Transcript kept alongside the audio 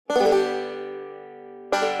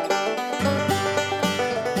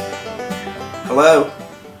Hello?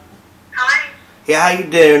 Hi. Yeah, how you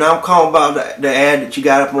doing? I'm calling about the ad that you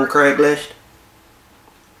got up on Craigslist.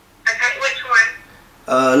 Okay, which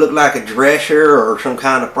one? Looked like a dresser or some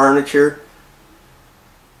kind of furniture.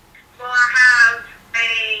 Well, I have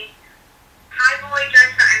a high boy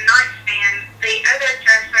dresser and nightstand. The other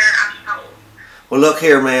dresser I sold. Well, look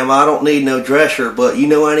here, ma'am. I don't need no dresser, but you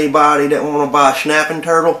know anybody that want to buy a snapping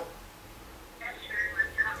turtle?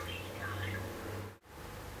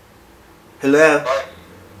 Hello?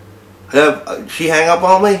 Hello? She hang up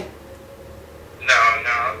on me? No.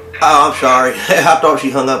 Oh, I'm sorry. I thought she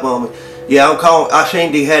hung up on me. Yeah, I'm calling. I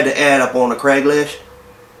seen you had the ad up on the Craigslist.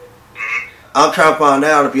 I'm trying to find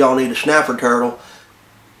out if y'all need a snapper turtle. What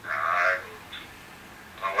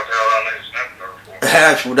the hell I need a snapper turtle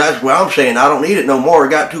for? That's what I'm saying. I don't need it no more. It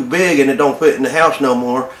got too big and it don't fit in the house no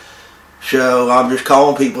more. So I'm just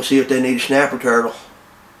calling people to see if they need a snapper turtle. You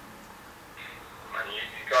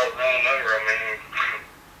called the wrong number.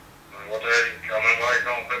 What the hell you call me? Why you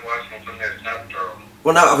calling people asking for me a snapper turtle?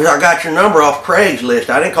 Well, no, I got your number off Craigslist.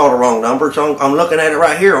 I didn't call the wrong number. So I'm looking at it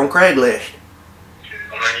right here on Craigslist. You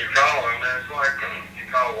call them, it's like you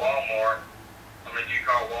call Walmart. You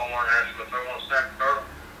call Walmart and ask them if they want a snapper turtle.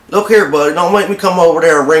 Look here, buddy. Don't make me come over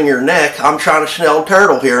there and wring your neck. I'm trying to sell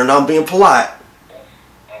turtle here, and I'm being polite.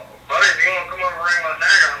 Buddy, if you want to come over and wring my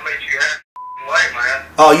neck, I'll meet you halfway, man.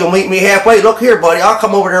 Oh, you'll meet me halfway? Look here, buddy. I'll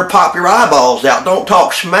come over there and pop your eyeballs out. Don't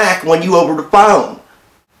talk smack when you over the phone. Buddy,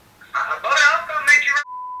 I'm going to meet you right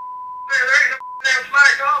there. There ain't no damn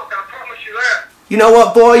smack talk. I promise you that. You know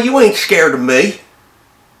what, boy? You ain't scared of me. No,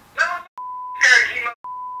 I'm scared. Keep my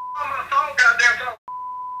phone goddamn talk.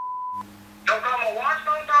 Don't call my watch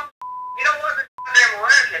phone talk. You know what? This goddamn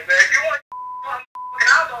harassment, man. If you want my fucking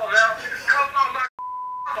eyeballs out, come on my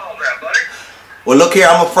eyeballs out, buddy. Well, look here.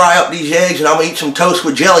 I'm going to fry up these eggs, and I'm going to eat some toast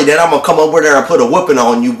with jelly. Then I'm going to come over there and put a whooping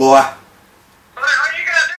on you, boy. Buddy, all you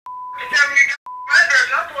got to do is tell me you got my address.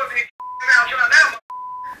 I'm putting these out right now.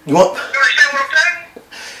 You want? You understand what I'm saying?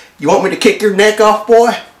 You want me to kick your neck off, boy? You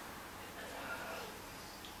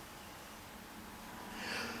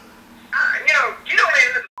don't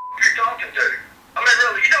even know who you're talking to.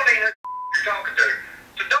 Really, you don't even know who you're talking to.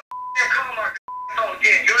 So don't call my phone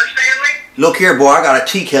again. You understand me? Look here, boy. I got a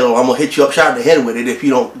tea kettle. I'm going to hit you upside the head with it if you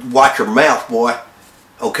don't watch your mouth, boy.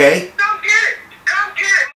 Okay? Come get it. Come get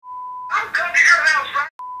it. I'm coming to your house right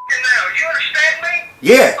now. You understand me?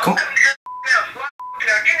 Yeah. I'm coming to your house right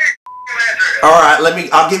now. Give me your address. All right.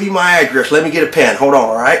 I'll give you my address. Let me get a pen. Hold on.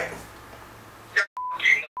 All right?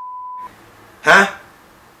 Huh?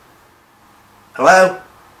 Hello?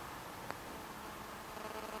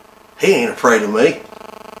 He ain't afraid of me.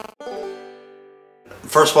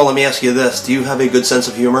 First of all, let me ask you this. Do you have a good sense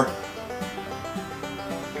of humor?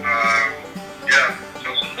 Yeah.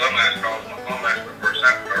 So some dumbass calls my phone asked me for a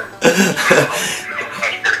snapper turtle.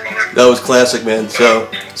 That was classic, man. So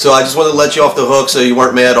I just wanted to let you off the hook so you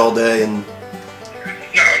weren't mad all day, and